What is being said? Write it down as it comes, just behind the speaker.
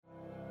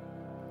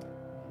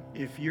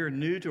If you're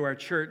new to our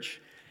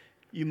church,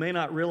 you may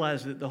not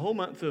realize that the whole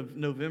month of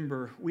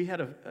November, we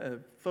had a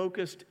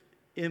focused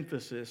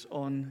emphasis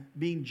on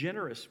being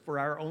generous for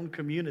our own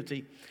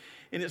community.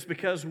 And it's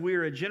because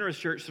we're a generous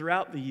church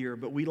throughout the year,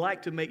 but we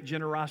like to make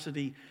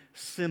generosity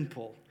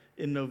simple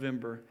in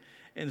November.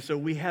 And so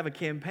we have a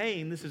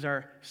campaign. This is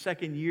our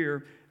second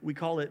year. We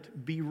call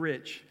it Be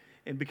Rich.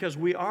 And because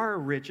we are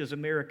rich as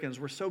Americans,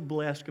 we're so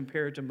blessed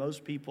compared to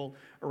most people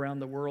around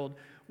the world,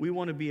 we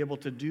want to be able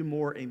to do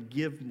more and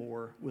give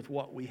more with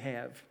what we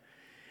have.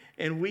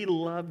 And we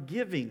love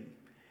giving.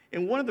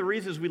 And one of the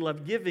reasons we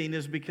love giving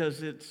is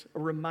because it's a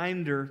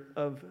reminder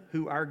of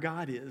who our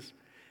God is,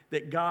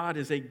 that God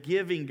is a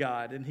giving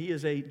God and He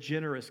is a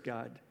generous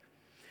God.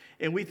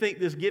 And we think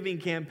this giving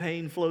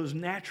campaign flows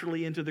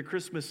naturally into the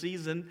Christmas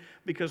season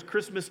because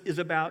Christmas is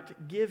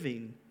about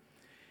giving.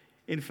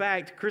 In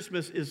fact,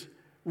 Christmas is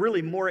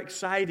really more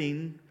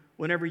exciting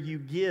whenever you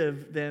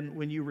give than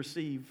when you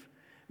receive.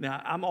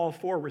 Now, I'm all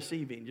for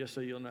receiving, just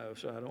so you'll know,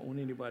 so I don't want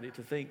anybody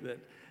to think that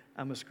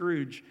I'm a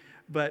Scrooge.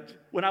 But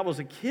when I was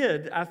a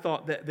kid, I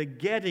thought that the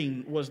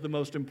getting was the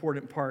most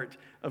important part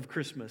of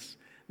Christmas,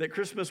 that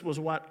Christmas was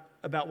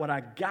about what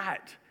I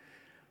got.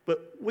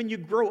 But when you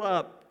grow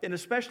up, and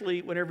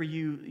especially whenever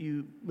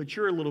you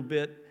mature a little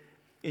bit,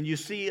 and you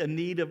see a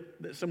need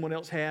that someone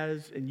else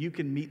has, and you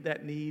can meet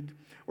that need,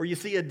 or you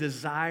see a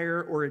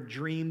desire or a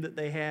dream that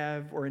they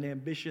have, or an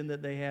ambition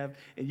that they have,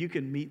 and you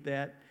can meet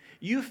that,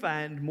 you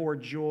find more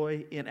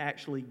joy in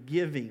actually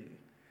giving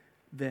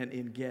than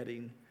in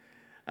getting.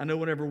 I know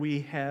whenever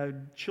we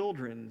had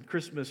children,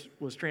 Christmas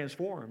was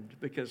transformed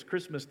because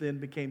Christmas then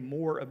became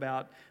more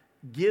about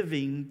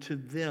giving to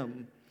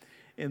them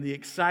and the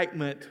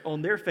excitement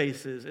on their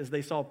faces as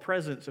they saw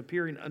presents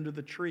appearing under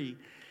the tree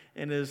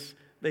and as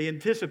they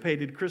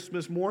anticipated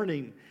Christmas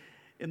morning.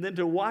 And then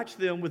to watch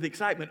them with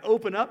excitement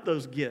open up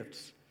those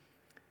gifts,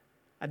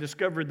 I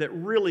discovered that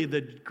really the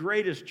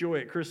greatest joy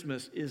at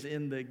Christmas is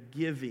in the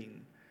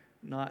giving,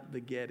 not the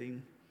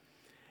getting.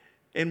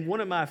 And one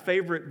of my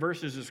favorite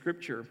verses of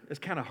Scripture, it's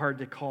kind of hard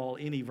to call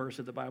any verse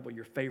of the Bible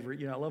your favorite.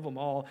 You know, I love them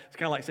all. It's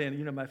kind of like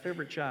saying, my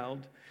favorite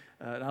child.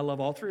 And I love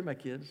all three of my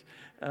kids.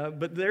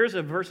 But there's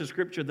a verse of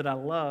Scripture that I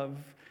love,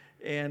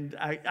 and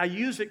I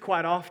use it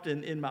quite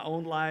often in my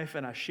own life,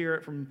 and I share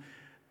it from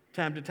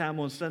time to time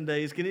on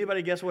Sundays. Can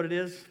anybody guess what it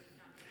is?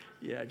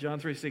 Yeah, John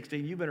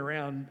 3:16. You've been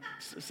around.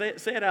 Say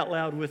it out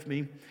loud with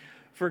me.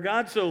 For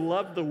God so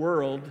loved the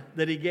world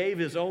that He gave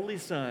His only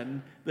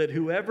Son, that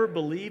whoever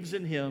believes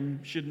in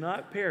Him should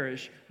not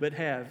perish, but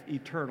have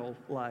eternal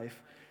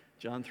life.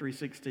 John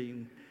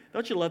 3:16.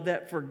 Don't you love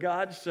that? For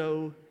God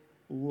so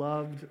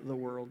loved the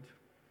world.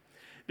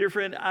 Dear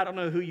friend, I don't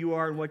know who you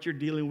are and what you're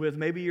dealing with.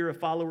 Maybe you're a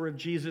follower of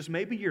Jesus.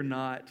 Maybe you're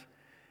not.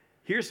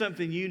 Here's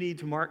something you need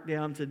to mark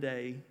down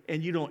today,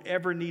 and you don't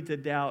ever need to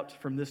doubt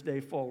from this day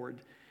forward.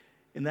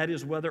 And that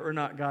is whether or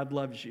not God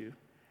loves you.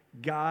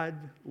 God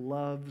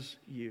loves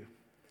you.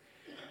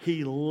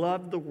 He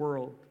loved the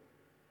world.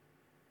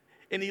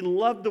 And He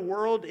loved the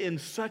world in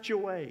such a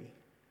way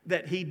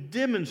that He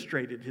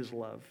demonstrated His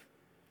love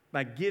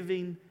by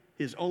giving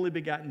His only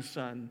begotten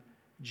Son,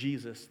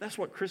 Jesus. That's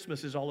what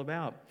Christmas is all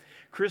about.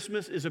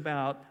 Christmas is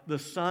about the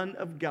Son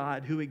of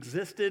God who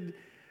existed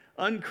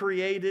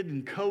uncreated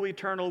and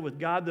co-eternal with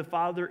God the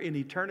Father in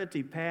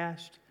eternity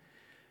past,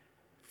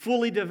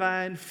 fully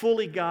divine,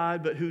 fully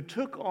God, but who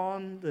took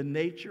on the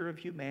nature of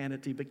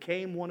humanity,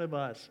 became one of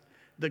us,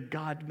 the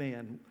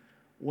God-man,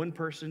 one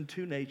person,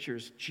 two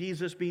natures,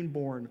 Jesus being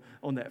born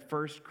on that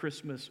first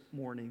Christmas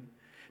morning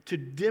to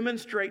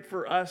demonstrate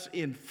for us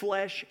in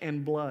flesh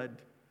and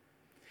blood,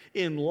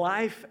 in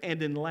life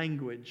and in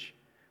language,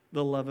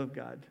 the love of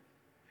God.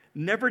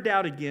 Never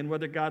doubt again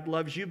whether God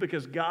loves you,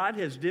 because God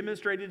has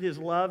demonstrated His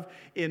love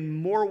in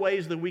more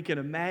ways than we can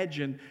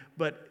imagine,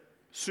 but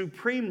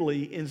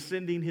supremely in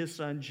sending His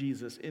Son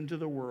Jesus into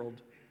the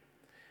world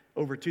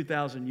over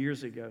 2,000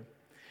 years ago.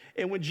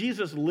 And when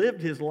Jesus lived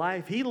His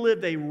life, He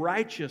lived a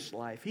righteous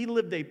life. He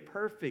lived a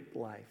perfect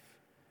life.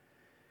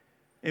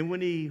 And when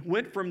He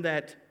went from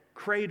that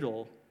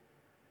cradle,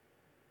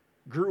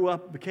 grew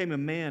up, became a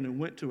man, and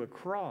went to a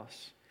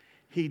cross,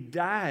 He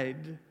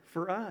died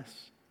for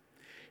us.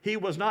 He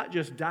was not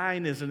just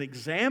dying as an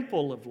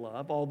example of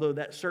love, although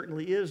that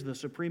certainly is the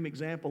supreme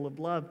example of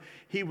love.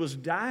 He was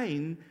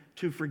dying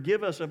to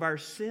forgive us of our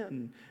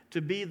sin,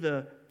 to be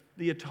the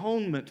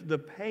atonement, the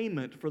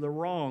payment for the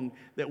wrong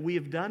that we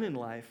have done in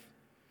life.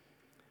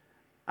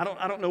 I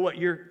don't know what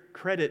your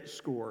credit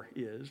score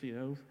is,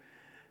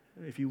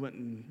 If you went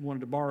and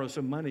wanted to borrow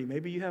some money,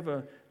 maybe you have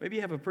a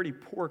pretty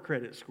poor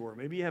credit score.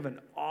 Maybe you have an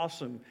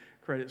awesome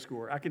credit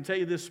score. I can tell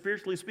you this,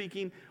 spiritually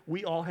speaking,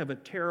 we all have a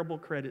terrible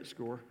credit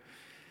score.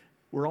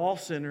 We're all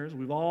sinners.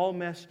 We've all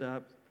messed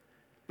up.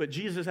 But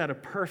Jesus had a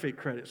perfect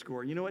credit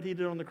score. You know what He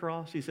did on the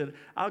cross? He said,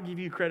 I'll give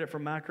you credit for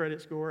my credit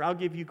score. I'll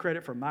give you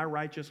credit for my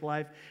righteous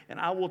life.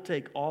 And I will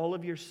take all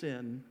of your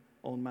sin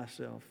on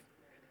myself.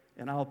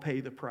 And I'll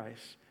pay the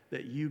price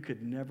that you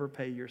could never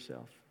pay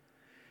yourself.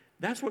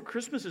 That's what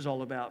Christmas is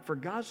all about. For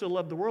God so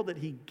loved the world that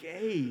He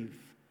gave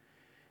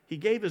He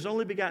gave His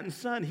only begotten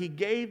Son. He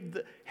gave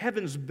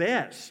heaven's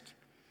best.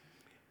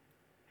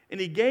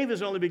 And He gave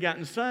His only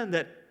begotten Son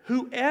that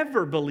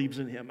whoever believes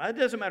in Him, it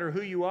doesn't matter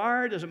who you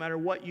are, it doesn't matter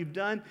what you've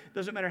done, it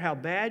doesn't matter how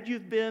bad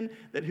you've been,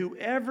 that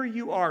whoever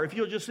you are, if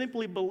you'll just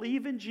simply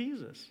believe in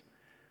Jesus,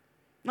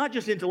 not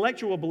just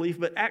intellectual belief,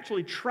 but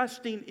actually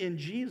trusting in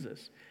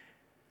Jesus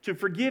to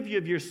forgive you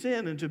of your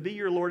sin and to be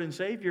your Lord and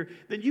Savior,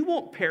 then you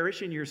won't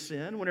perish in your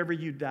sin whenever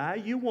you die.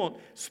 You won't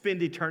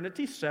spend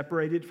eternity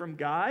separated from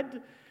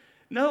God.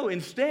 No,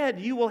 instead,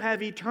 you will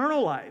have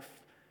eternal life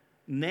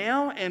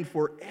now and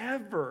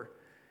forever.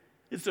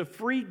 It's a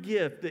free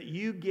gift that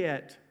you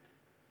get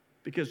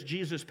because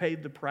Jesus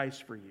paid the price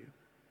for you.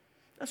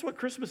 That's what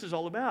Christmas is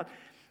all about.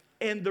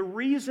 And the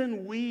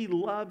reason we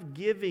love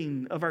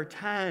giving of our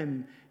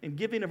time and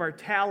giving of our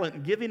talent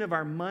and giving of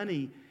our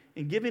money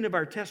and giving of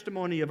our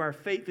testimony of our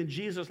faith in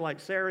Jesus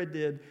like Sarah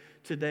did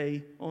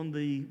today on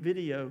the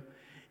video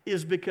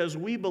is because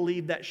we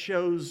believe that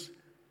shows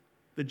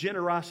the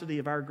generosity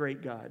of our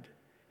great God.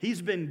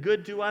 He's been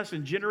good to us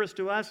and generous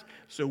to us,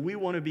 so we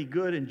want to be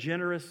good and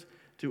generous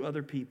to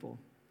other people.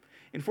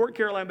 In Fort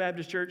Caroline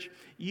Baptist Church,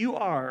 you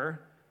are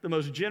the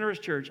most generous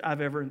church I've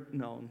ever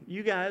known.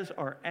 You guys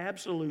are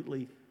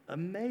absolutely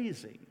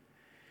amazing.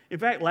 In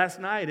fact,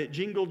 last night at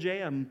Jingle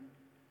Jam,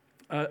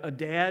 a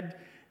dad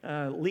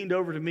leaned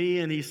over to me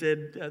and he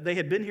said they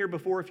had been here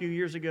before a few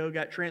years ago,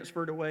 got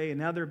transferred away, and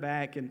now they're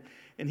back. And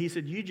he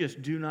said, "You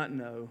just do not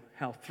know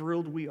how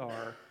thrilled we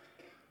are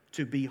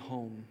to be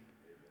home."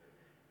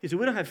 He said,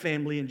 "We don't have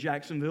family in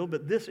Jacksonville,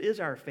 but this is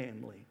our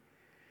family."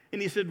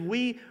 And he said,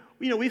 we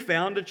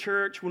found a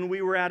church when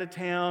we were out of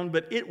town,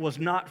 but it was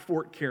not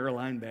Fort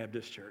Caroline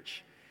Baptist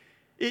Church.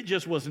 It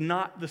just was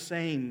not the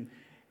same.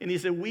 And he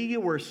said, we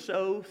were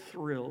so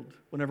thrilled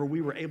whenever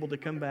we were able to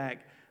come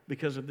back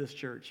because of this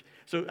church.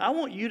 So I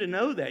want you to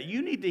know that.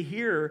 You need to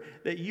hear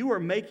that you are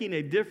making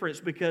a difference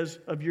because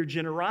of your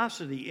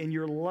generosity and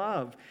your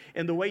love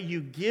and the way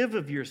you give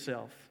of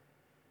yourself.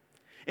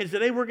 And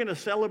today we're going to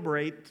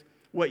celebrate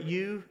what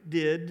you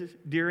did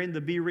during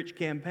the Be Rich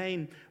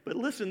campaign. But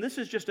listen, this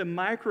is just a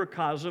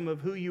microcosm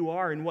of who you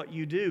are and what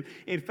you do.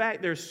 In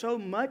fact, there's so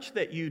much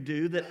that you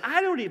do that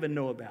I don't even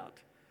know about.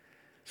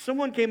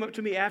 Someone came up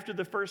to me after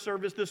the first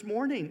service this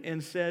morning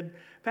and said,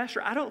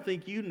 "Pastor, I don't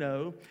think you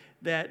know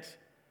that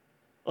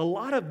a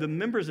lot of the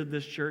members of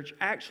this church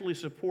actually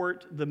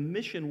support the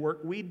mission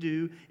work we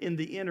do in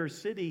the inner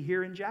city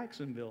here in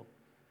Jacksonville."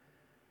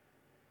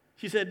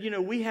 She said,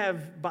 we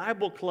have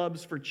Bible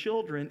clubs for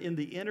children in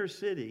the inner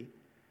city,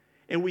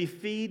 and we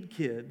feed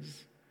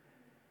kids,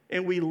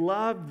 and we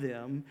love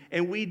them,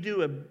 and we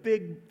do a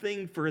big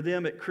thing for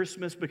them at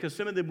Christmas because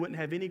some of them wouldn't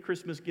have any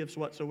Christmas gifts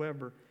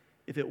whatsoever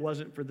if it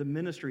wasn't for the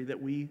ministry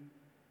that we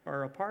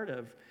are a part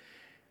of.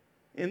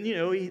 And,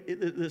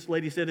 this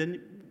lady said, and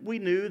we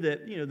knew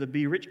that, the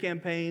Be Rich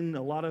campaign,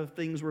 a lot of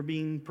things were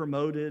being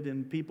promoted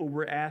and people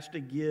were asked to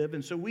give.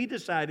 And so we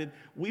decided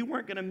we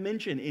weren't going to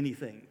mention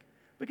anything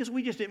because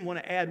we just didn't want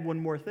to add one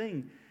more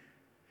thing.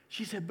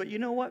 She said, but you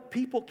know what?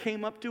 People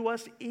came up to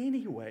us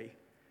anyway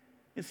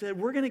and said,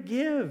 we're going to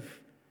give.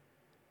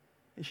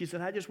 And she said,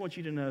 I just want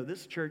you to know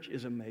this church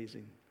is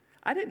amazing.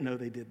 I didn't know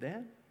they did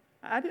that.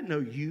 I didn't know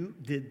you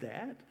did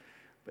that.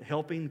 But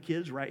helping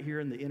kids right here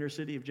in the inner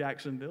city of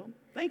Jacksonville,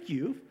 thank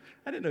you.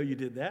 I didn't know you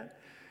did that.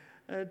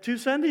 2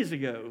 Sundays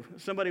ago,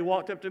 somebody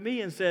walked up to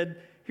me and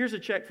said, here's a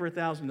check for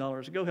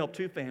 $1,000. Go help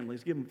 2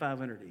 families. Give them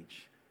 $500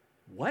 each.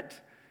 What?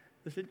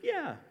 I said,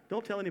 yeah,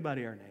 don't tell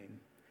anybody our name.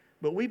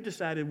 But we've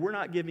decided we're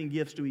not giving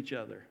gifts to each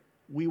other.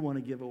 We want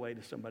to give away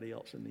to somebody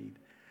else in need.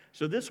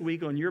 So this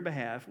week, on your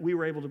behalf, we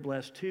were able to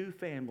bless 2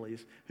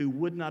 families who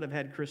would not have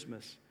had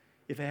Christmas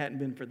if it hadn't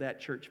been for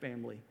that church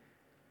family.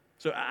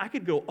 So I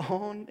could go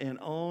on and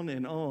on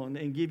and on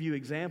and give you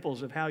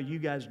examples of how you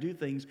guys do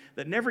things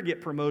that never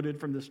get promoted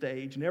from the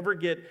stage, never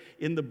get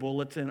in the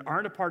bulletin,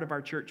 aren't a part of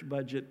our church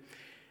budget,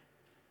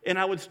 and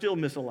I would still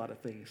miss a lot of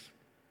things.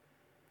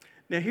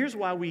 Now here's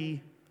why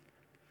we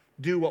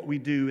do what we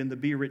do in the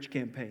Be Rich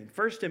campaign.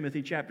 1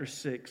 Timothy chapter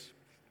 6,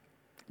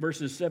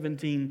 verses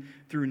 17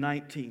 through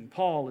 19.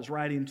 Paul is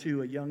writing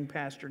to a young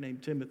pastor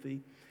named Timothy,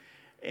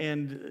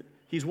 and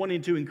he's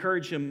wanting to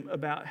encourage him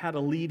about how to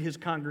lead his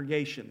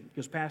congregation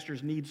because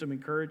pastors need some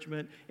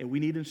encouragement and we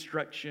need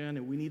instruction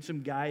and we need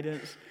some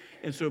guidance.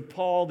 And so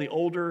Paul, the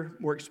older,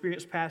 more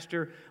experienced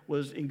pastor,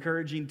 was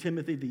encouraging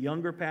Timothy, the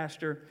younger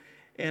pastor.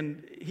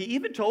 And he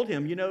even told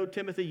him,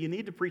 Timothy, you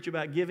need to preach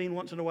about giving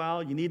once in a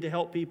while. You need to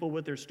help people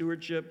with their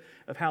stewardship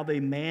of how they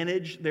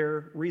manage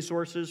their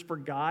resources for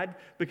God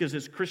because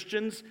as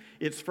Christians,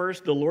 it's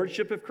first the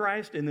lordship of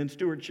Christ and then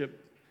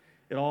stewardship.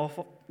 It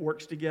all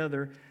works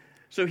together.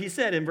 So he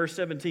said in verse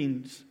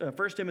 17,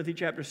 1 Timothy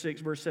chapter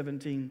 6, verse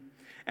 17,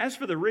 as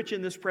for the rich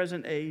in this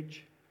present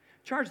age,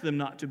 charge them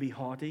not to be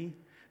haughty,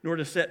 nor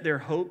to set their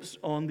hopes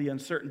on the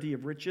uncertainty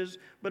of riches,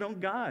 but on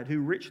God, who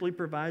richly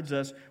provides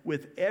us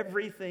with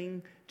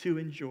everything to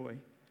enjoy.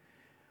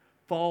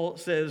 Paul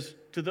says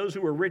to those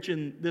who are rich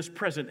in this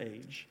present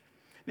age.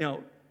 Now,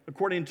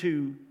 according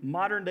to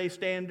modern day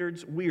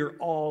standards, we are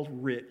all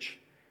rich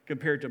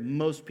compared to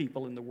most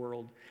people in the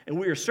world. And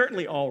we are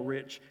certainly all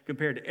rich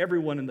compared to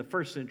everyone in the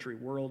first century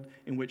world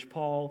in which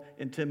Paul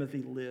and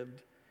Timothy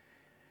lived.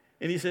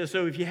 And he says,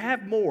 so if you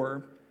have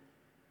more,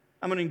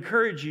 I'm going to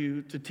encourage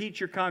you to teach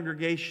your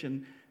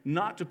congregation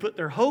not to put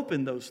their hope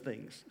in those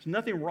things. There's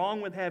nothing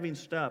wrong with having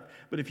stuff.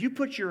 But if you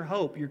put your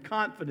hope, your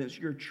confidence,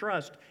 your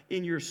trust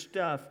in your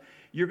stuff,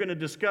 you're going to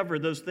discover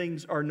those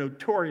things are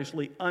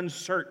notoriously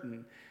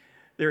uncertain.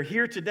 They're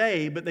here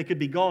today, but they could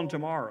be gone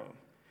tomorrow.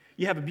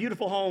 You have a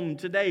beautiful home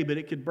today, but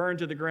it could burn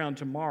to the ground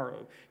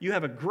tomorrow. You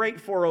have a great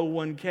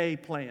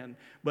 401k plan,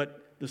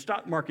 but the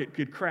stock market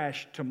could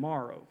crash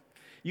tomorrow.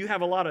 You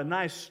have a lot of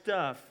nice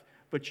stuff,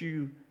 but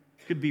you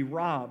could be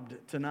robbed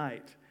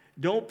tonight.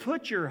 Don't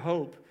put your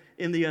hope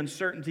in the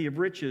uncertainty of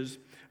riches,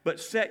 but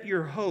set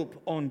your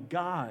hope on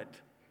God.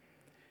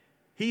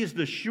 He's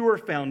the sure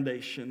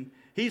foundation.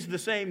 He's the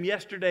same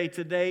yesterday,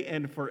 today,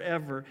 and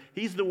forever.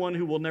 He's the one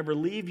who will never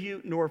leave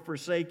you nor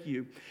forsake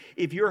you.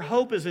 If your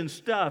hope is in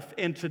stuff,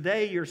 and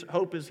today your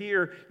hope is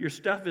here, your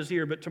stuff is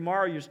here, but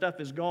tomorrow your stuff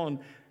is gone,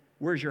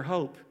 where's your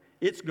hope?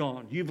 It's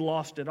gone. You've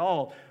lost it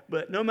all.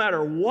 But no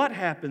matter what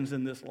happens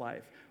in this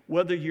life,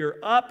 whether you're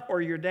up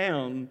or you're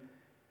down,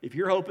 if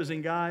your hope is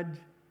in God,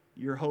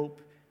 your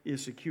hope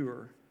is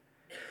secure.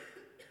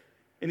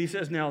 And he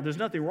says, now, there's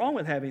nothing wrong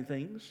with having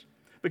things,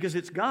 because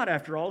it's God,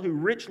 after all, who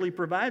richly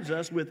provides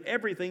us with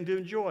everything to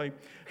enjoy.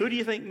 Who do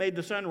you think made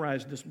the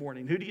sunrise this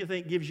morning? Who do you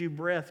think gives you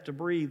breath to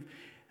breathe?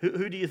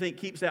 Who do you think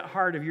keeps that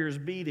heart of yours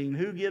beating?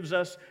 Who gives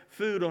us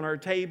food on our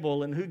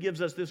table? And who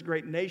gives us this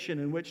great nation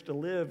in which to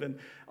live? And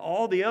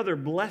all the other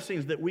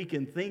blessings that we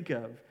can think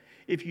of.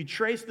 If you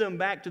trace them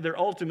back to their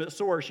ultimate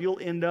source, you'll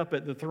end up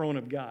at the throne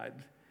of God.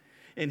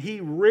 And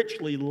He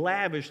richly,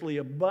 lavishly,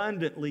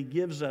 abundantly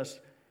gives us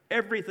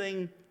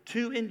everything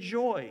to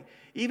enjoy.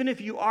 Even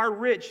if you are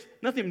rich,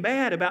 nothing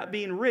bad about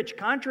being rich.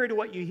 Contrary to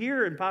what you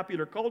hear in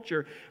popular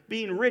culture,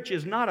 being rich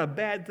is not a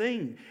bad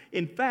thing.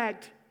 In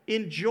fact,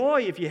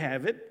 enjoy if you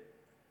have it,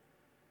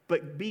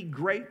 but be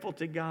grateful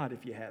to God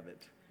if you have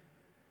it.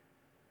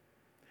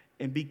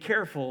 And be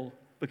careful,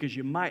 because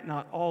you might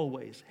not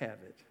always have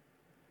it.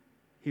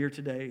 Here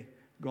today,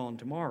 gone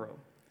tomorrow.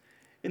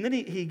 And then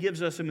he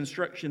gives us some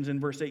instructions in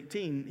verse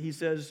 18. He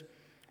says,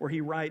 or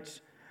he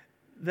writes,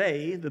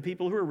 they, the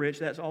people who are rich,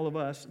 that's all of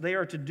us, they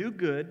are to do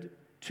good,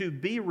 to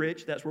be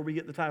rich, that's where we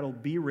get the title,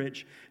 be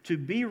rich, to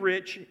be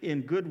rich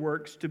in good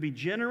works, to be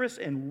generous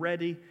and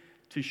ready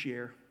to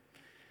share.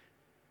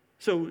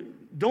 So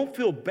don't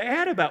feel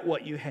bad about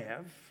what you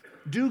have.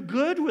 Do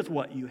good with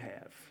what you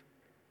have.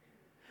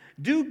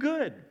 Do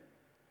good.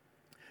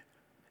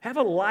 Have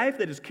a life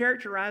that is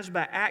characterized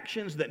by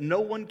actions that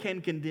no one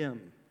can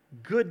condemn.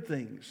 Good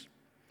things.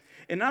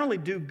 And not only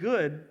do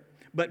good,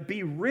 but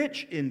be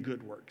rich in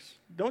good works.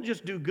 Don't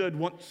just do good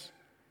once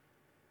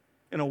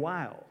in a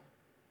while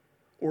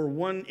or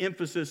one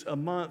emphasis a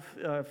month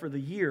for the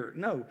year.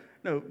 No,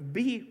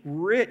 be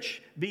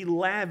rich, be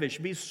lavish,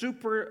 be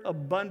super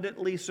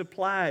abundantly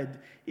supplied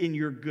in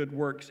your good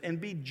works, and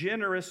be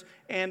generous,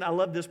 and I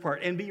love this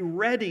part, and be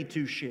ready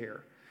to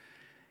share.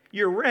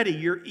 You're ready,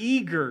 you're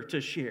eager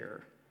to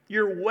share.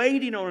 You're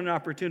waiting on an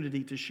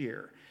opportunity to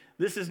share.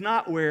 This is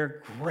not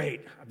where,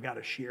 great, I've got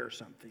to share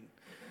something.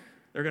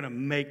 They're going to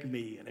make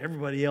me, and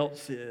everybody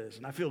else is,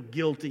 and I feel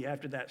guilty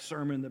after that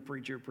sermon the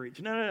preacher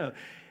preached. No.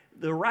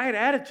 The right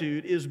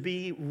attitude is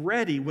be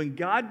ready. When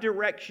God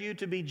directs you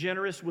to be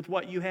generous with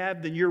what you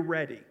have, then you're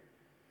ready.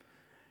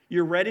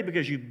 You're ready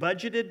because you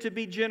budgeted to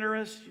be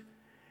generous,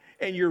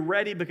 and you're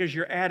ready because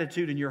your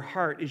attitude and your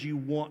heart is you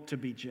want to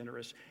be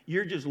generous.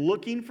 You're just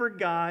looking for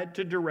God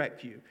to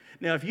direct you.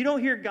 Now, if you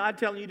don't hear God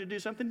telling you to do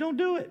something, don't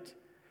do it.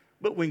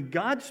 But when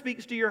God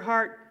speaks to your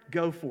heart,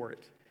 go for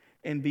it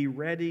and be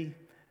ready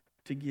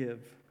to give.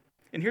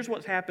 And here's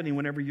what's happening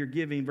whenever you're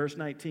giving. Verse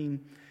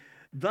 19,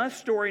 thus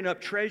storing up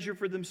treasure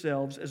for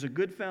themselves as a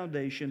good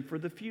foundation for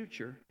the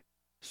future,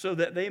 so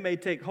that they may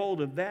take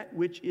hold of that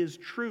which is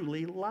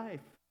truly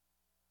life.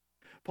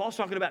 Paul's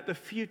talking about the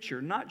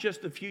future, not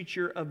just the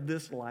future of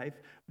this life,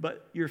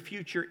 but your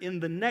future in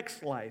the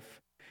next life.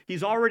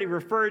 He's already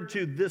referred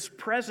to this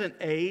present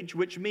age,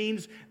 which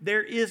means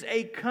there is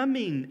a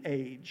coming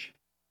age.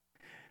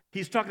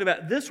 He's talking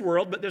about this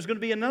world, but there's going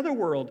to be another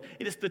world.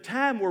 It is the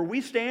time where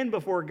we stand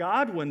before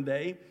God one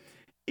day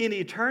in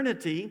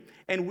eternity,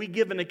 and we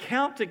give an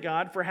account to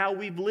God for how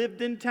we've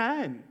lived in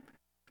time.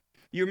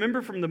 You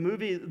remember from the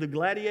movie The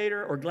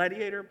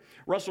Gladiator?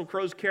 Russell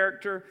Crowe's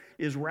character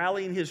is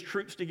rallying his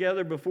troops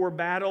together before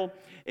battle,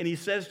 and he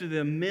says to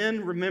them,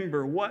 men,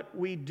 remember, what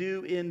we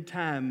do in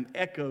time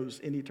echoes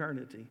in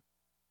eternity.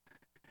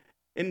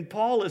 And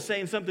Paul is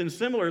saying something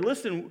similar.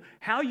 Listen,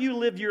 how you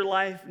live your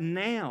life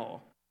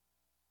now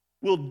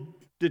will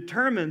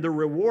determine the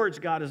rewards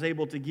God is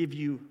able to give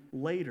you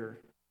later.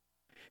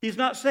 He's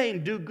not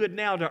saying do good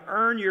now to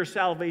earn your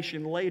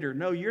salvation later.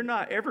 No, you're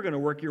not ever going to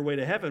work your way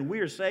to heaven. We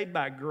are saved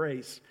by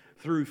grace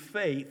through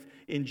faith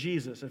in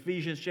Jesus.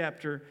 Ephesians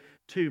chapter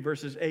 2,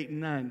 verses 8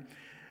 and 9.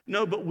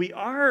 No, but we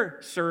are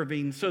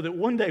serving so that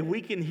one day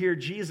we can hear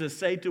Jesus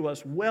say to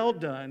us, well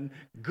done,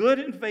 good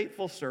and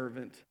faithful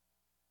servant.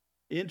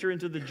 Enter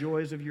into the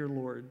joys of your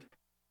Lord.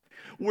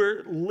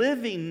 We're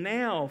living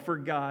now for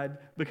God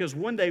because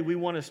one day we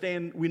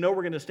know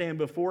we're going to stand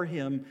before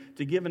Him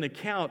to give an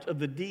account of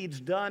the deeds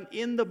done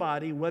in the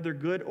body, whether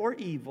good or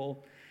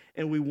evil,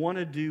 and we want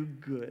to do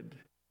good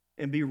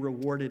and be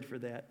rewarded for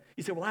that.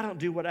 You say, well, I don't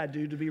do what I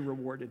do to be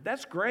rewarded.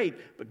 That's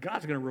great, but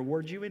God's going to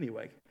reward you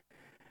anyway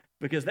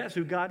because that's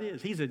who God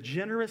is. He's a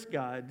generous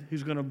God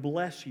who's going to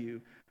bless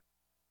you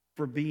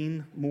for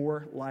being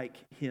more like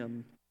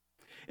Him.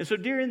 And so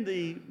during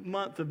the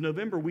month of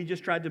November, we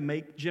just tried to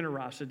make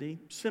generosity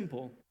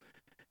simple.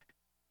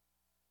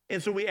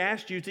 And so we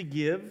asked you to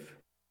give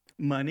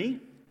money.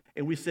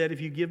 And we said, if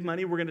you give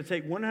money, we're going to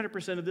take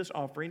 100% of this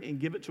offering and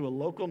give it to a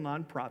local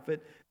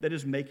nonprofit that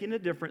is making a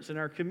difference in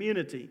our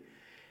community.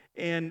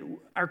 And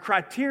our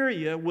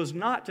criteria was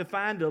not to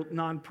find a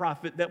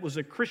nonprofit that was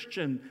a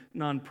Christian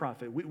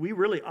nonprofit. We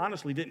really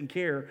honestly didn't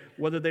care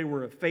whether they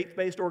were a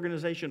faith-based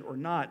organization or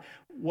not.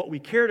 What we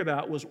cared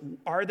about was,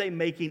 are they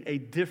making a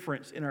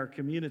difference in our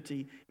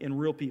community, in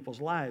real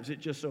people's lives? It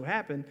just so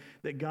happened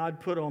that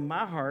God put on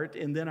my heart,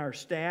 and then our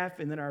staff,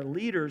 and then our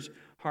leaders'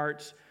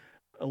 hearts,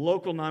 a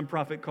local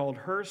nonprofit called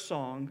Her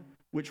Song,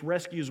 which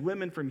rescues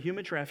women from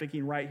human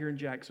trafficking right here in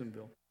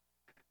Jacksonville.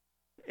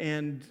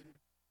 And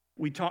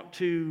we talked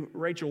to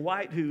Rachel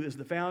White, who is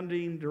the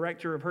founding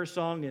director of Her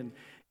Song,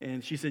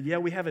 and she said, yeah,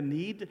 we have a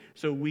need.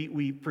 So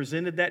we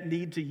presented that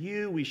need to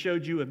you. We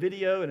showed you a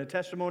video and a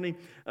testimony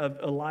of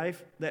a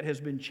life that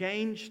has been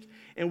changed.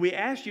 And we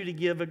asked you to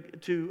give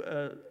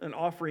an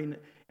offering,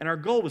 and our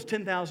goal was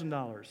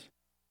 $10,000.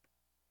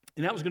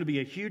 And that was going to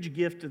be a huge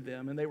gift to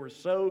them. And they were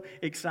so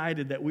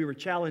excited that we were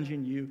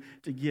challenging you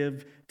to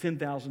give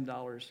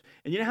 $10,000.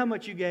 And you know how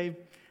much you gave?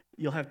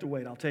 You'll have to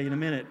wait. I'll tell you in a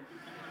minute.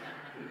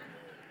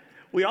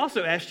 We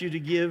also asked you to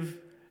give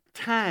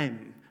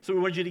time. So we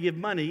wanted you to give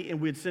money,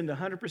 and we'd send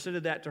 100%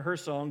 of that to Her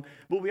Song.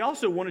 But we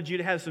also wanted you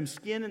to have some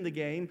skin in the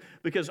game,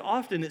 because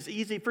often it's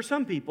easy for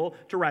some people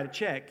to write a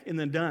check and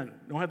then done.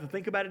 Don't have to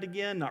think about it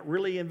again, not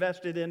really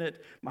invested in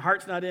it. My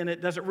heart's not in it.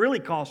 Doesn't really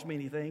cost me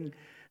anything.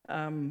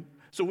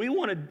 So we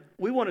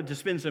wanted to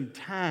spend some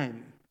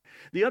time.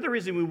 The other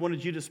reason we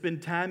wanted you to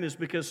spend time is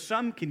because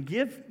some can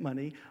give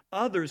money,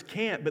 others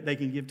can't, but they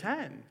can give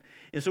time.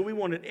 And so we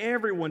wanted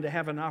everyone to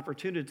have an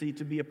opportunity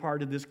to be a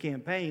part of this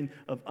campaign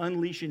of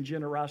unleashing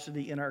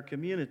generosity in our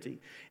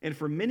community. And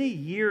for many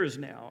years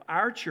now,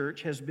 our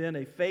church has been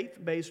a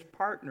faith-based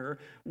partner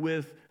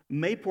with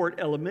Mayport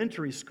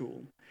Elementary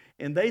School.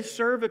 And they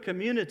serve a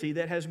community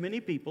that has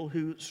many people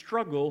who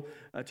struggle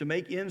to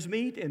make ends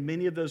meet, and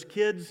many of those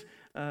kids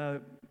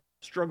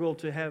struggle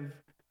to have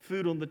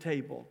food on the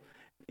table.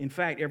 In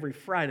fact, every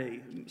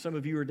Friday, some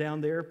of you are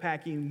down there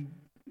packing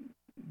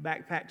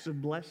backpacks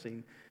of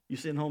blessing. You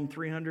send home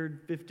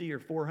 350 or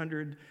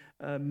 400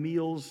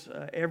 meals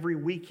every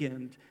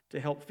weekend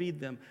to help feed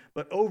them.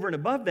 But over and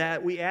above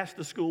that, we asked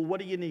the school, what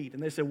do you need?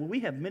 And they said, well,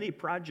 we have many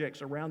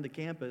projects around the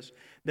campus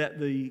that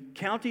the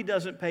county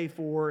doesn't pay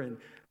for and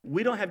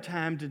we don't have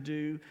time to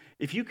do.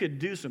 If you could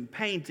do some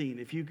painting,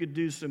 if you could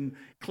do some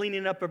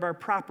cleaning up of our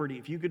property,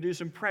 if you could do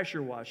some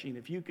pressure washing,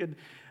 if you could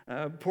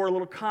pour a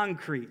little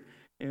concrete.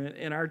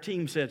 And our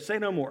team said, say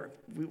no more.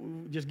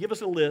 Just give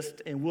us a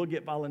list and we'll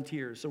get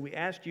volunteers. So we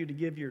asked you to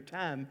give your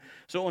time.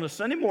 So on a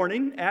Sunday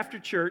morning after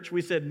church,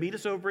 we said, meet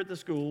us over at the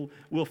school.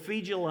 We'll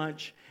feed you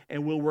lunch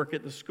and we'll work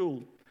at the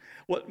school.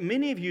 What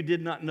many of you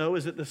did not know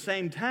is at the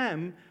same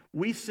time,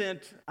 we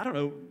sent,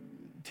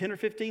 10 or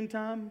 15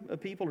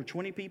 people or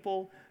 20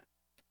 people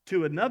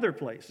to another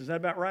place. Is that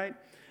about right?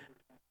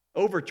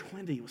 Over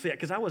 20. See,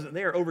 because I wasn't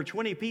there. Over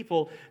 20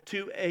 people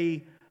to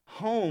a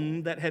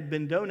home that had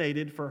been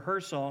donated for Her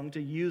Song to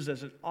use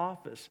as an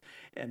office.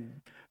 And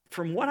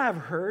from what I've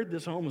heard,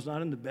 this home was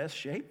not in the best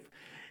shape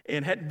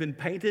and hadn't been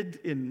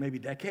painted in maybe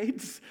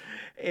decades.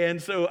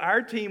 And so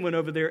our team went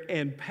over there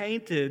and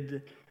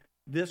painted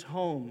this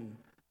home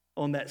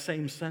on that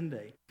same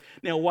Sunday.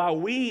 Now, while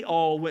we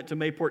all went to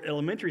Mayport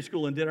Elementary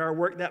School and did our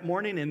work that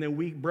morning, and then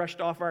we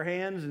brushed off our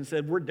hands and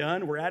said, we're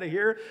done, we're out of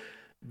here,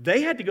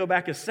 they had to go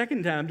back a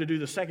second time to do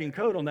the second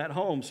coat on that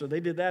home. So they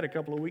did that a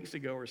couple of weeks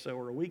ago or so,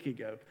 or a week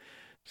ago.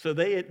 So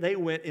they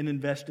went and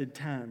invested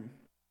time.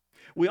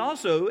 We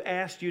also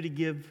asked you to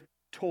give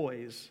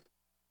toys,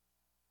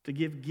 to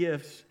give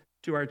gifts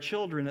to our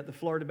children at the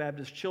Florida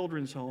Baptist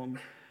Children's Home.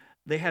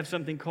 They have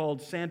something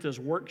called Santa's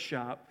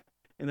Workshop,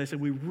 and they said,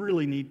 we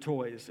really need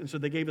toys. And so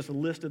they gave us a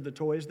list of the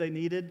toys they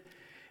needed,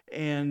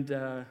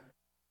 and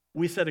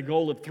we set a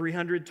goal of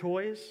 300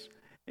 toys,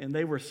 and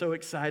they were so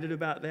excited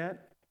about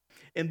that.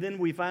 And then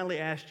we finally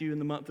asked you in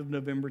the month of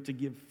November to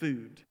give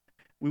food.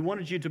 We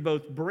wanted you to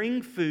both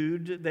bring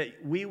food that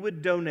we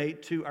would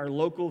donate to our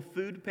local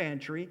food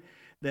pantry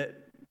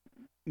that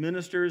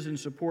ministers and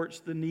supports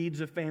the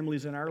needs of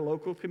families in our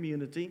local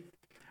community.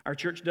 Our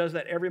church does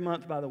that every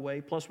month, by the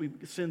way, plus we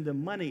send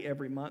them money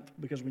every month,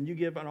 because when you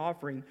give an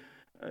offering,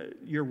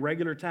 your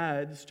regular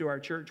tithes to our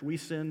church, we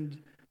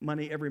send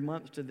money every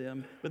month to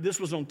them. But this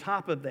was on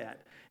top of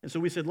that. And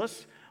so we said,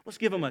 let's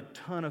give them a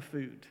ton of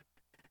food.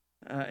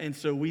 And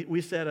so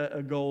we set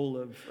a goal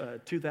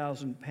of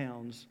 2,000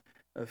 pounds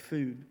of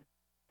food.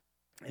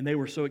 And they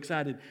were so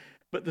excited.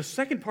 But the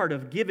second part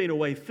of giving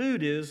away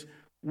food is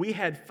we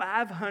had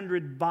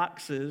 500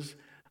 boxes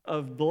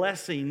of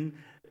blessing.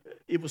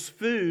 It was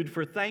food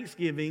for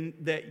Thanksgiving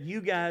that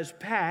you guys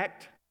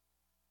packed,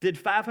 did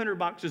 500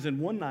 boxes in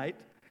one night.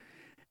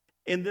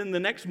 And then the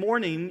next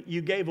morning,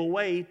 you gave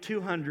away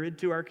 200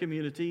 to our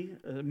community.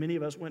 Many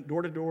of us went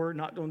door to door,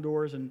 knocked on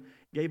doors, and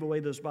gave away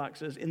those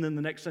boxes. And then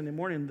the next Sunday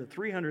morning, the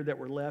 300 that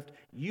were left,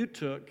 you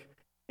took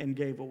and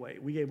gave away.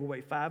 We gave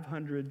away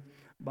 500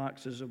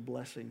 boxes of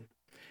blessing.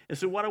 And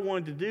so what I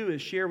wanted to do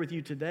is share with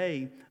you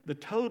today the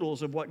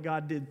totals of what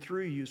God did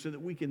through you so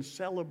that we can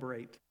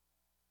celebrate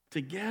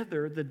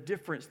together the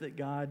difference that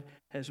God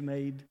has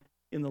made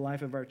in the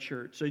life of our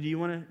church. So do you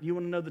want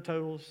to know the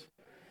totals?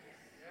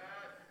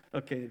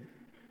 Okay,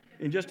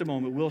 in just a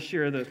moment, we'll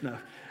share those. No.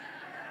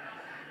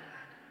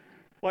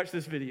 Watch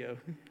this video.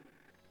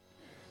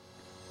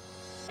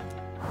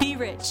 Be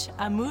Rich,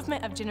 a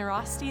movement of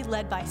generosity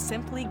led by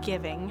Simply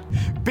Giving.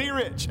 Be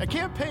Rich, a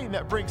campaign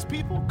that brings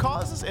people,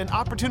 causes, and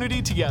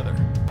opportunity together.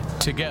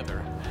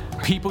 Together,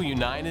 people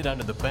united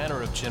under the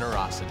banner of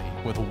generosity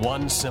with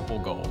one simple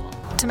goal.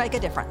 To make a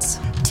difference.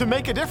 To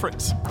make a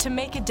difference. To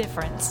make a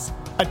difference.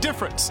 A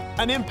difference,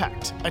 an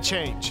impact, a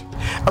change.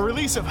 A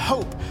release of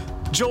hope,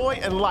 joy,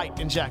 and light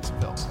in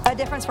Jacksonville. A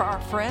difference for our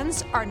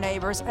friends, our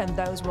neighbors, and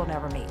those we'll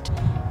never meet.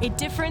 A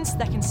difference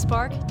that can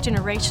spark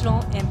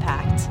generational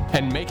impact.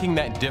 And making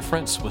that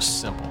difference was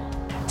simple.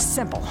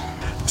 Simple.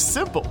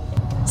 Simple.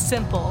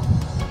 Simple.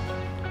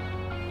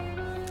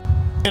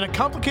 In a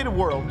complicated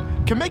world,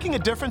 can making a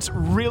difference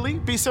really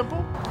be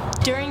simple?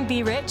 During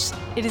Be Rich,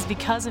 it is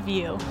because of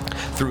you.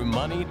 Through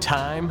money,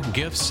 time,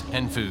 gifts,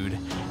 and food,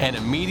 an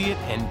immediate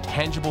and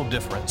tangible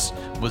difference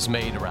was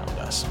made around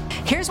us.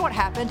 Here's what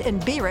happened in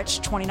Be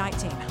Rich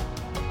 2019.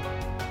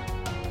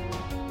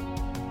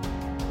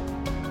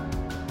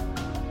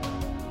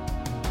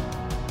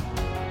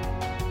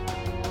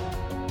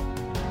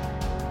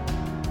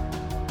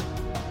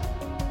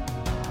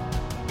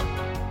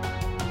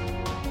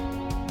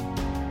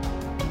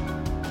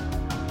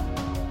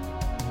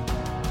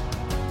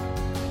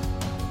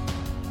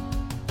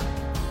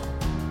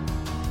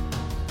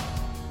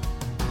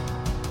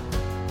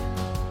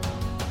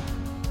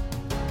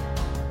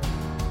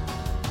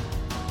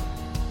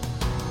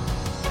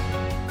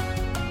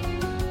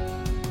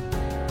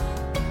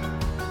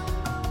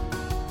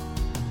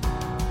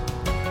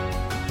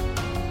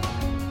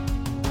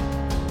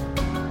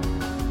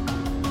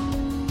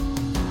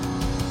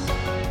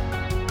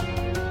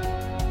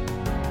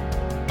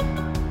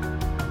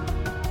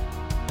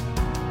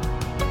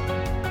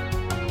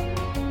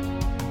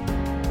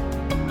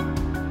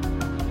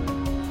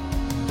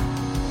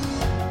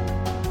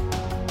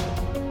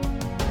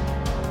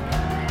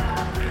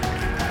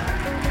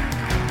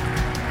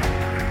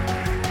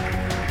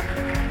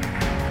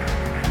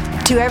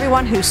 To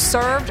everyone who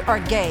served or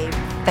gave,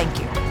 thank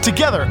you.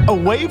 Together, a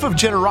wave of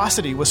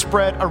generosity was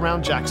spread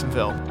around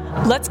Jacksonville.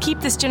 Let's keep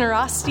this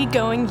generosity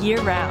going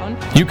year-round.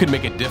 You can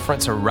make a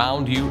difference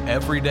around you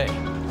every day.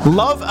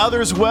 Love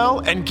others well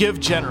and give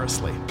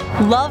generously.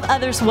 Love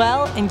others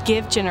well and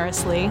give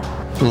generously.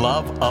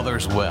 Love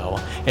others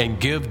well and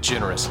give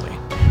generously.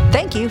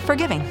 Thank you for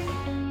giving.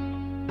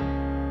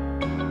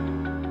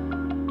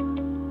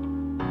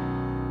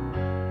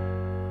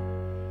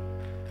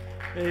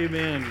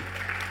 Amen.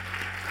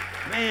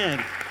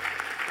 Man.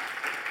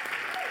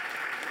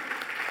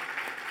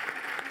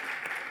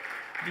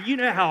 Do you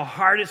know how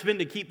hard it's been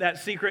to keep that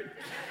secret?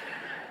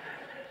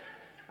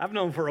 I've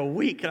known for a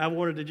week, and I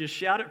wanted to just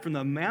shout it from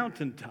the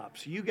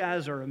mountaintops. You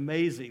guys are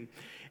amazing.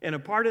 And a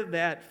part of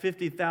that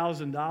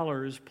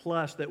 $50,000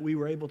 plus that we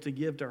were able to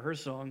give to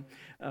HerSong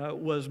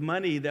was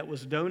money that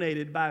was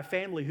donated by a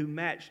family who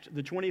matched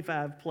the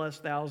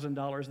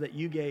 $25,000+ that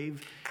you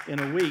gave in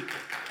a week.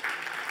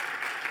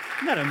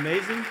 Isn't that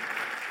amazing?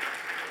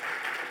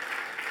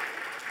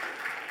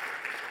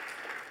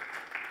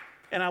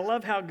 And I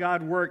love how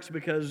God works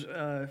because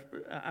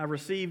I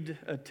received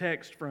a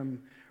text from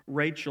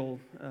Rachel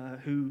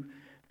who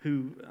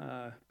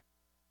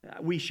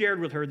we shared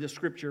with her this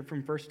scripture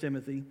from 1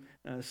 Timothy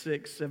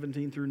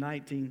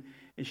 6:17-19.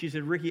 And she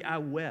said, Ricky, I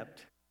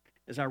wept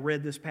as I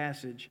read this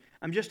passage.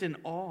 I'm just in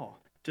awe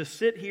to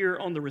sit here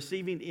on the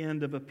receiving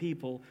end of a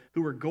people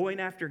who are going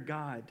after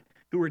God,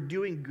 who are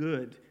doing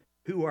good,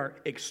 who are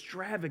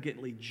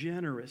extravagantly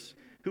generous,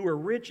 who are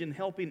rich in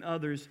helping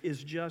others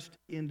is just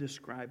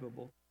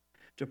indescribable.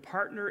 To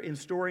partner in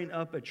storing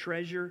up a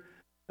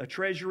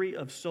treasury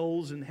of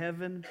souls in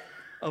heaven,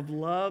 of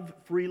love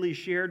freely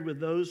shared with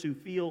those who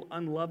feel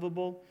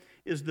unlovable,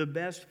 is the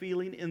best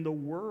feeling in the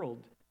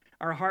world.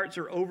 Our hearts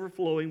are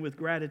overflowing with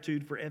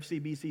gratitude for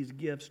FCBC's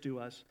gifts to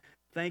us.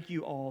 Thank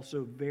you all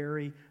so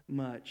very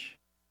much.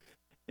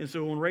 And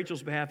so on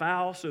Rachel's behalf, I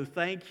also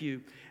thank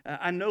you.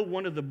 I know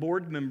one of the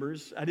board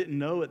members. I didn't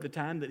know at the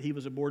time that he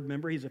was a board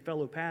member. He's a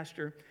fellow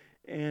pastor.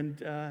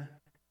 And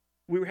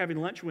we were having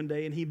lunch one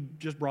day, and he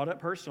just brought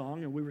up HerSong,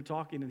 and we were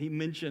talking, and he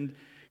mentioned,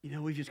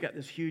 we've just got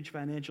this huge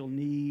financial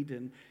need,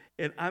 and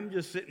I'm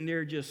just sitting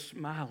there just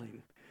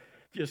smiling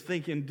just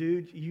thinking,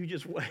 dude, you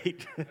just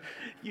wait.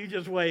 You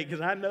just wait,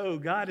 because I know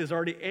God has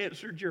already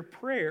answered your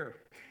prayer,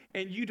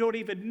 and you don't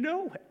even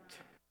know it.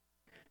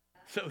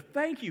 So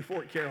thank you,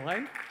 Fort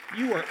Caroline.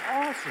 You are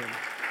awesome.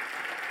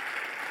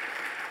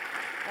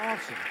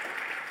 Awesome.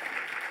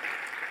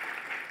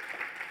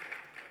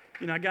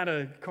 You know, I got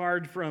a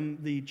card from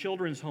the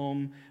children's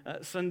home.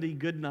 Sunday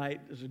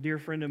Goodnight is a dear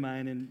friend of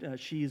mine, and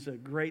she's a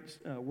great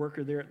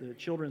worker there at the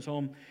children's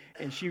home.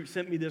 And she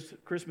sent me this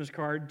Christmas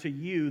card to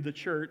you, the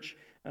church.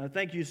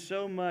 Thank you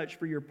so much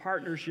for your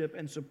partnership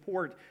and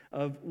support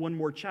of One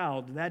More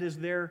Child. That is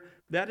their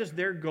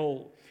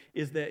goal,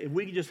 is that if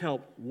we can just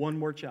help one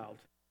more child.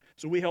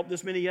 So we helped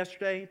this many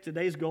yesterday.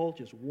 Today's goal,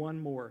 just one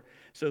more.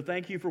 So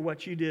thank you for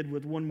what you did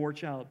with One More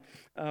Child.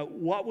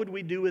 What would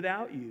we do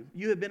without you?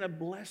 You have been a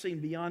blessing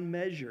beyond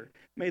measure.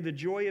 May the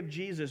joy of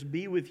Jesus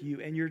be with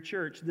you and your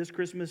church this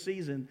Christmas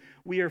season.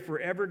 We are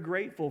forever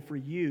grateful for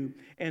you,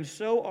 and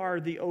so are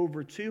the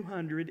over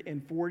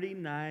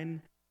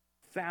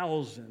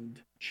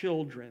 249,000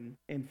 children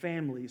and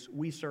families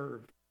we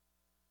serve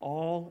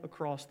all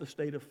across the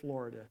state of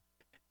Florida.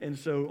 And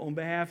so on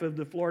behalf of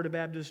the Florida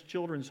Baptist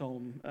Children's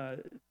Home,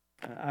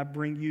 I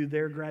bring you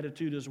their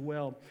gratitude as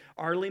well.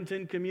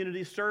 Arlington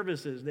Community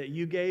Services, that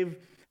you gave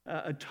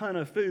a ton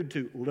of food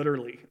to,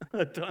 literally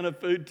a ton of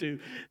food to.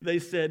 They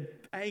said,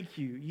 thank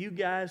you. You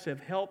guys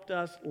have helped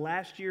us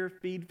last year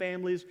feed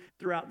families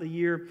throughout the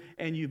year,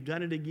 and you've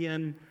done it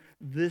again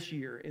this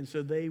year. And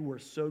so they were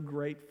so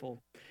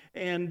grateful.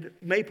 And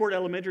Mayport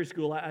Elementary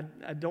School, I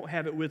don't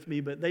have it with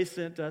me, but they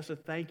sent us a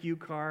thank you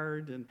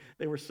card, and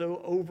they were so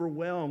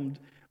overwhelmed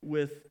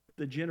with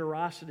the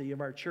generosity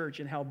of our church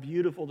and how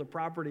beautiful the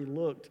property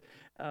looked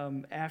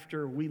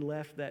after we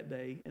left that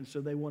day. And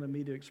so they wanted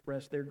me to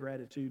express their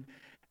gratitude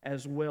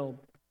as well.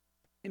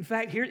 In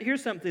fact,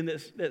 here's something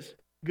that's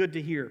good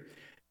to hear.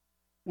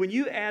 When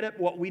you add up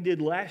what we did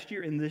last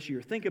year and this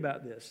year, think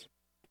about this.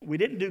 We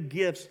didn't do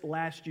gifts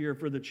last year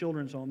for the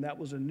children's home. That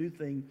was a new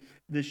thing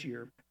this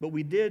year. But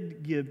we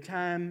did give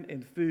time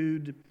and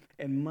food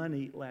and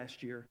money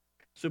last year.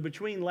 So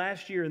between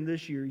last year and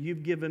this year,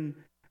 you've given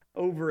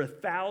over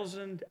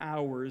 1,000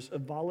 hours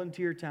of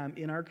volunteer time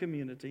in our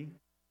community.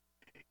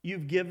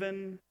 You've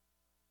given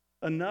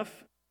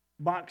enough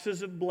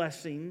boxes of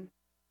blessing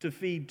to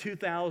feed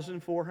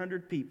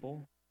 2,400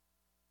 people.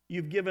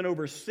 You've given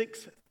over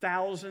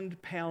 6,000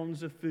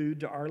 pounds of food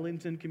to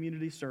Arlington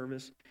Community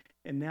Service.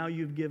 And now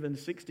you've given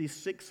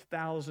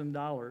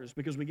 $66,000,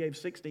 because we gave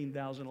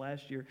 $16,000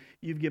 last year.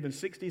 You've given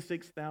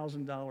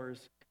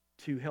 $66,000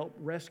 to help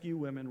rescue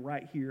women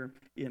right here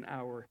in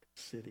our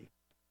city.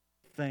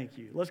 Thank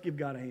you. Let's give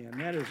God a hand.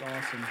 That is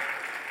awesome.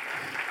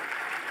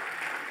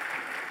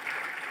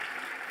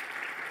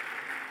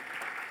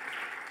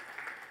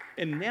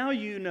 And now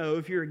you know,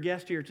 if you're a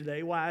guest here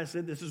today, why I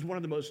said this is one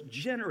of the most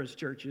generous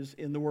churches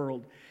in the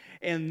world.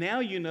 And now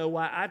you know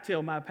why I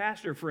tell my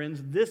pastor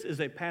friends this is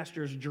a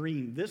pastor's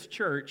dream. This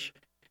church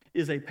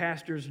is a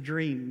pastor's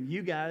dream.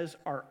 You guys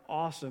are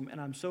awesome,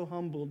 and I'm so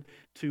humbled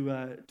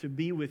to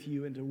be with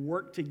you and to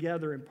work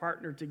together and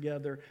partner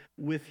together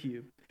with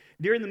you.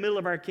 During the middle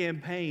of our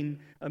campaign,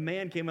 a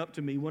man came up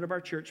to me, one of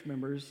our church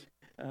members,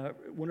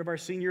 one of our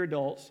senior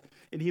adults,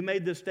 and he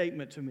made this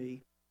statement to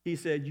me. He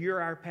said,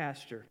 "You're our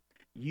pastor.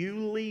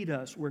 You lead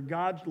us where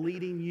God's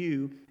leading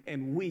you,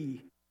 and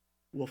we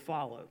will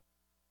follow."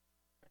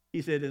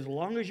 He said, as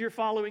long as you're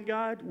following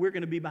God, we're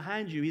going to be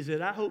behind you. He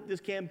said, I hope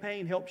this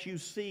campaign helps you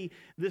see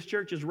this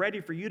church is ready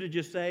for you to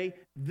just say,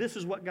 this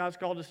is what God's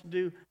called us to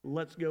do.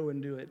 Let's go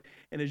and do it.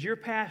 And as your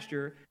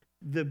pastor,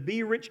 the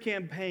Be Rich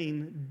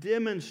campaign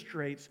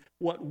demonstrates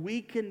what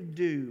we can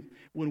do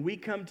when we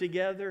come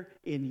together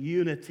in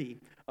unity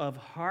of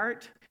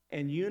heart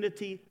and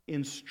unity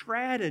in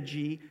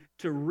strategy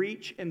to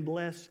reach and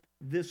bless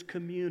this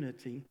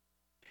community.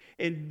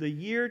 And the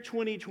year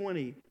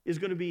 2020 is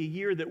going to be a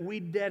year that we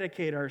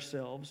dedicate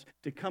ourselves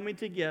to coming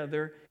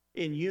together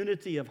in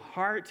unity of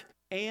heart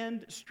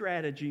and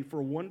strategy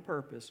for one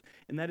purpose,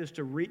 and that is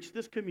to reach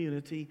this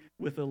community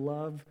with the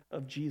love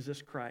of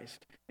Jesus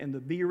Christ. And the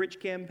Be Rich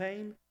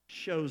campaign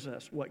shows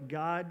us what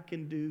God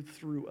can do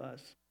through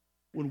us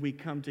when we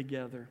come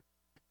together.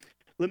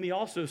 Let me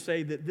also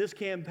say that this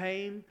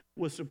campaign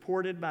was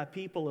supported by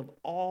people of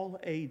all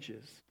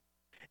ages.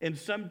 And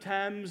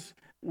sometimes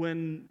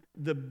when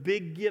the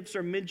big gifts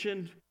are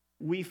mentioned,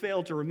 we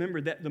fail to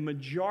remember that the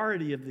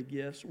majority of the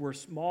gifts were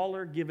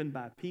smaller, given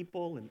by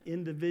people and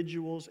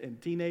individuals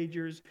and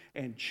teenagers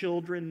and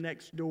children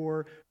next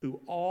door who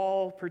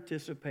all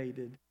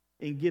participated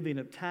in giving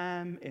of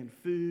time and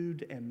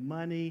food and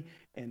money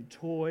and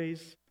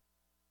toys.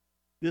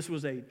 This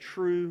was a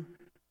true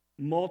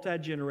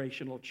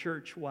multi-generational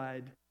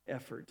church-wide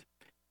effort.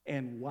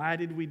 And why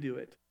did we do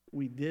it?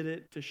 We did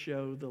it to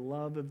show the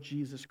love of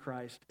Jesus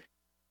Christ.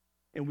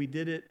 And we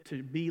did it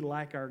to be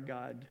like our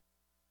God,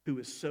 who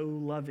is so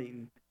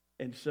loving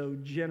and so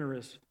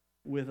generous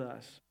with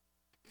us.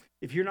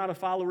 If you're not a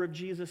follower of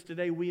Jesus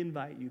today, we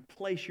invite you,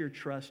 place your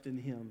trust in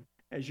him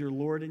as your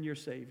Lord and your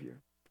Savior.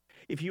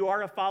 If you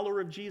are a follower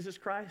of Jesus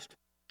Christ,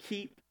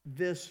 keep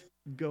this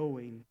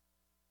going.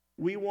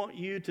 We want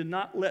you to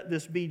not let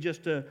this be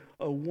just a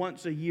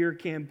once-a-year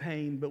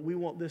campaign, but we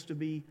want this to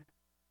be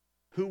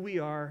who we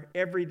are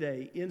every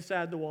day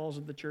inside the walls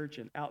of the church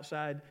and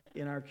outside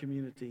in our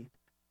community.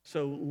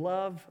 So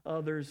love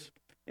others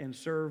and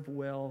serve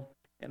well,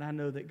 and I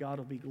know that God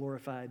will be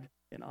glorified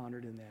and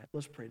honored in that.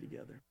 Let's pray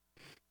together.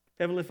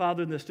 Heavenly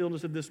Father, in the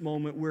stillness of this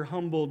moment, we're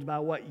humbled by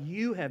what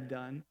you have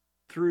done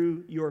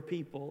through your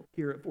people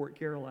here at Fort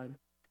Caroline.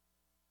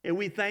 And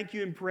we thank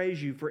you and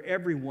praise you for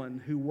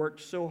everyone who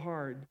worked so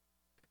hard.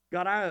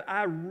 God,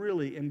 I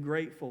really am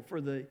grateful for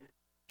the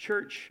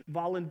church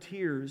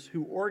volunteers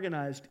who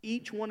organized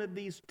each one of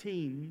these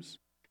teams,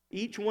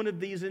 each one of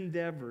these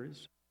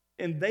endeavors,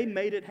 and they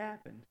made it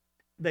happen.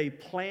 They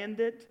planned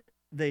it,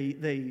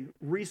 they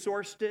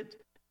resourced it,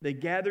 they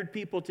gathered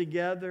people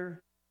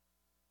together,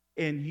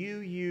 and you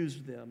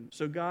used them.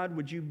 So God,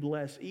 would you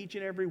bless each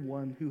and every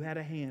one who had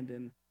a hand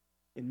in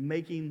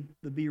making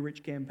the Be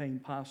Rich campaign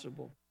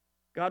possible.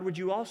 God, would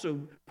you also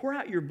pour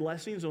out your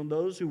blessings on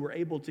those who were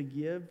able to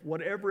give,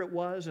 whatever it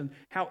was and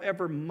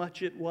however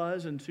much it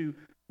was, and to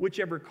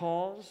whichever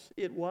cause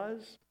it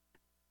was.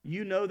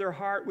 You know their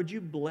heart. Would you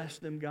bless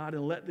them, God,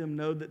 and let them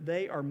know that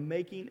they are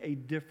making a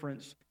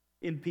difference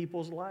in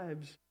people's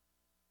lives.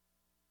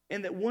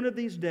 And that one of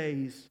these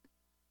days,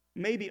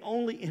 maybe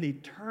only in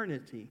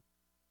eternity,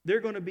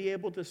 they're going to be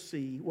able to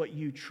see what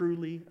you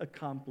truly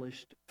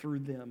accomplished through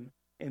them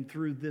and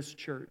through this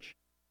church.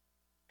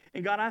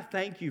 And God, I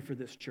thank you for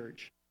this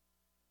church.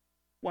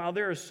 While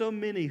there are so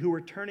many who are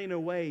turning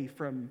away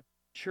from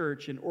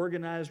church and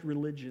organized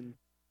religion,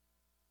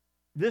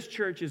 this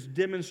church is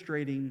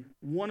demonstrating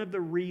one of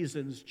the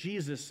reasons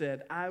Jesus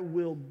said, I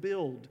will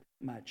build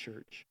my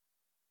church,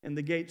 and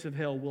the gates of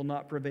hell will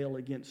not prevail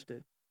against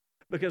it.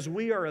 Because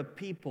we are a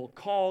people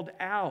called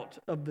out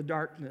of the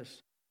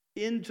darkness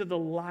into the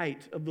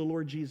light of the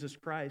Lord Jesus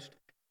Christ.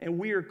 And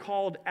we are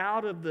called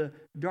out of the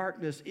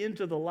darkness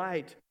into the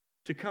light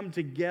to come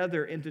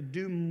together and to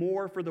do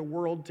more for the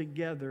world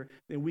together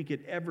than we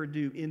could ever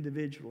do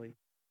individually.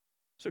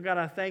 So God,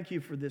 I thank you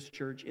for this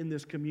church in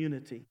this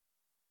community.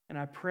 And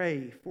I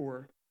pray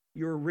for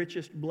your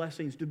richest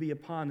blessings to be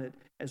upon it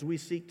as we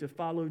seek to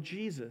follow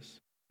Jesus.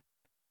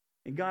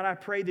 And God, I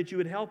pray that you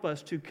would help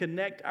us to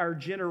connect our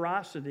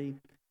generosity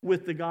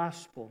with the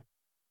gospel.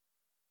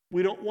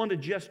 We don't want to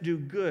just do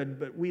good,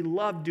 but we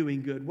love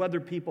doing good,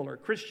 whether people are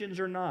Christians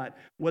or not,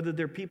 whether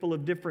they're people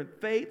of different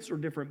faiths or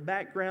different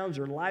backgrounds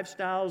or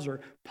lifestyles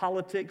or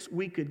politics.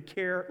 We could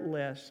care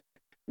less.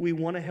 We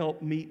want to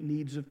help meet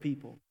needs of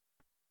people.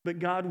 But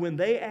God, when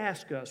they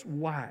ask us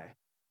why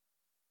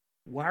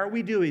are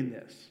we doing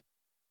this,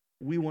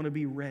 we want to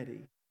be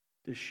ready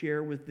to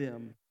share with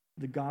them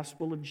the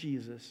gospel of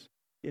Jesus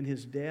in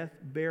his death,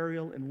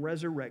 burial, and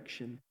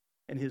resurrection,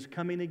 and his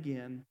coming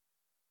again.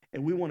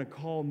 And we want to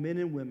call men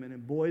and women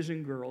and boys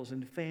and girls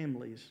and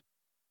families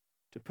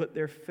to put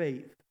their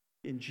faith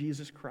in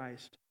Jesus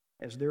Christ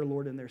as their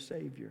Lord and their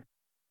Savior.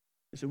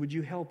 And so would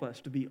you help us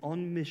to be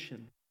on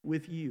mission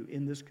with you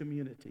in this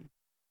community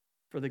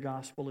for the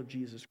gospel of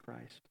Jesus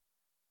Christ.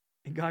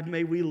 And God,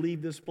 may we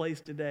leave this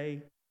place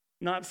today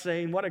not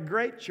saying, what a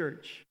great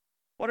church,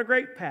 what a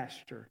great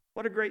pastor,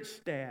 what a great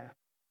staff.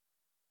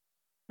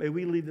 May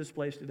we leave this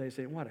place today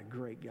saying, what a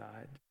great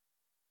God.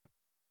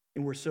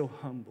 And we're so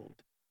humbled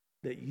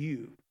that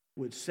you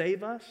would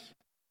save us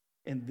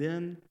and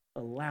then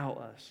allow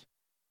us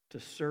to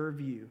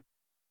serve you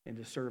and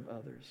to serve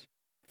others.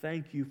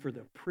 Thank you for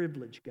the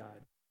privilege,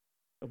 God,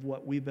 of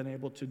what we've been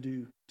able to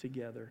do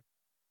together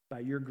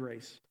by your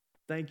grace.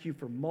 Thank you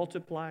for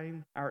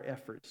multiplying our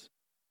efforts.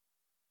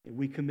 And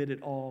we commit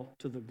it all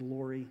to the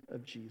glory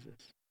of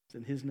Jesus. It's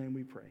in his name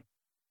we pray.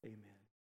 Amen.